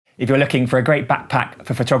If you're looking for a great backpack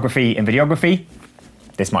for photography and videography,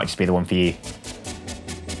 this might just be the one for you.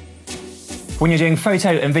 When you're doing photo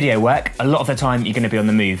and video work, a lot of the time you're going to be on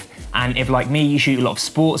the move. And if, like me, you shoot a lot of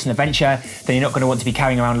sports and adventure, then you're not going to want to be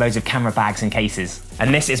carrying around loads of camera bags and cases.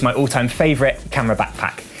 And this is my all-time favourite camera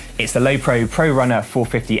backpack. It's the Lowepro Pro Runner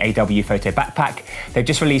 450 AW photo backpack. They've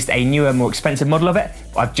just released a newer, more expensive model of it.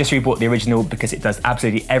 I've just rebought the original because it does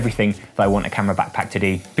absolutely everything that I want a camera backpack to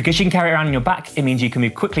do. Because you can carry it around on your back, it means you can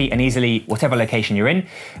move quickly and easily whatever location you're in.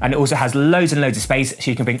 And it also has loads and loads of space,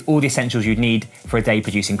 so you can bring all the essentials you'd need for a day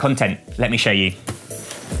producing content. Let me show you.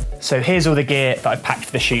 So here's all the gear that I packed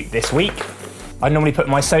for the shoot this week. I normally put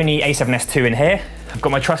my Sony a7S II in here. I've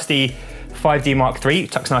got my trusty 5D Mark III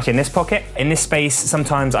tucks nicely in this pocket. In this space,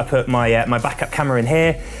 sometimes I put my backup camera in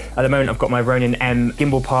here. At the moment, I've got my Ronin M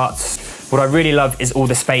gimbal parts. What I really love is all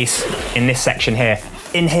the space in this section here.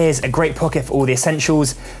 In here's a great pocket for all the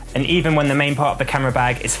essentials, and even when the main part of the camera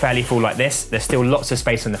bag is fairly full like this, there's still lots of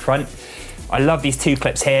space on the front. I love these two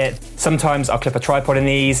clips here. Sometimes I'll clip a tripod in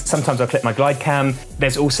these, sometimes I'll clip my glide cam.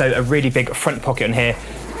 There's also a really big front pocket on here,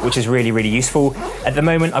 which is really, really useful. At the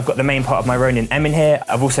moment, I've got the main part of my Ronin M in here.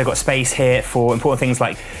 I've also got space here for important things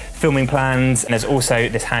like filming plans, and there's also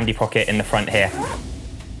this handy pocket in the front here.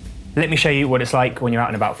 Let me show you what it's like when you're out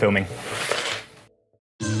and about filming.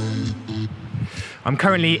 I'm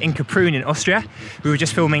currently in Kaprun in Austria. We were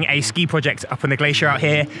just filming a ski project up on the glacier out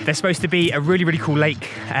here. There's supposed to be a really, really cool lake,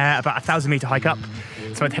 about a 1,000-meter hike up.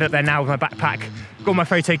 So I'd head up there now with my backpack, got my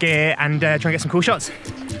photo gear, and try and get some cool shots.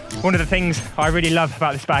 One of the things I really love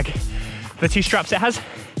about this bag, the two straps it has,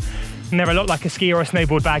 never look like a ski or a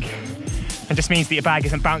snowboard bag, and just means that your bag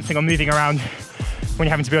isn't bouncing or moving around when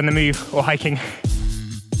you're having to be on the move or hiking.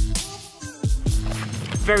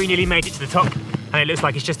 Very nearly made it to the top, and it looks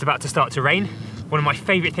like it's just about to start to rain. One of my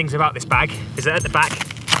favourite things about this bag is that at the back,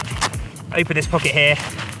 open this pocket here,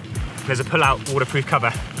 there's a pull-out waterproof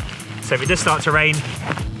cover. So if it does start to rain,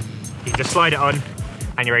 you can just slide it on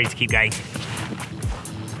and you're ready to keep going.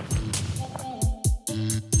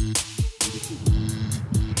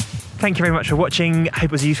 Thank you very much for watching. I hope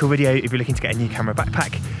it was a useful video if you're looking to get a new camera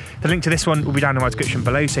backpack. The link to this one will be down in my description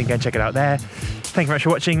below, so you can go and check it out there. Thank you very much for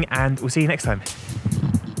watching, and we'll see you next time.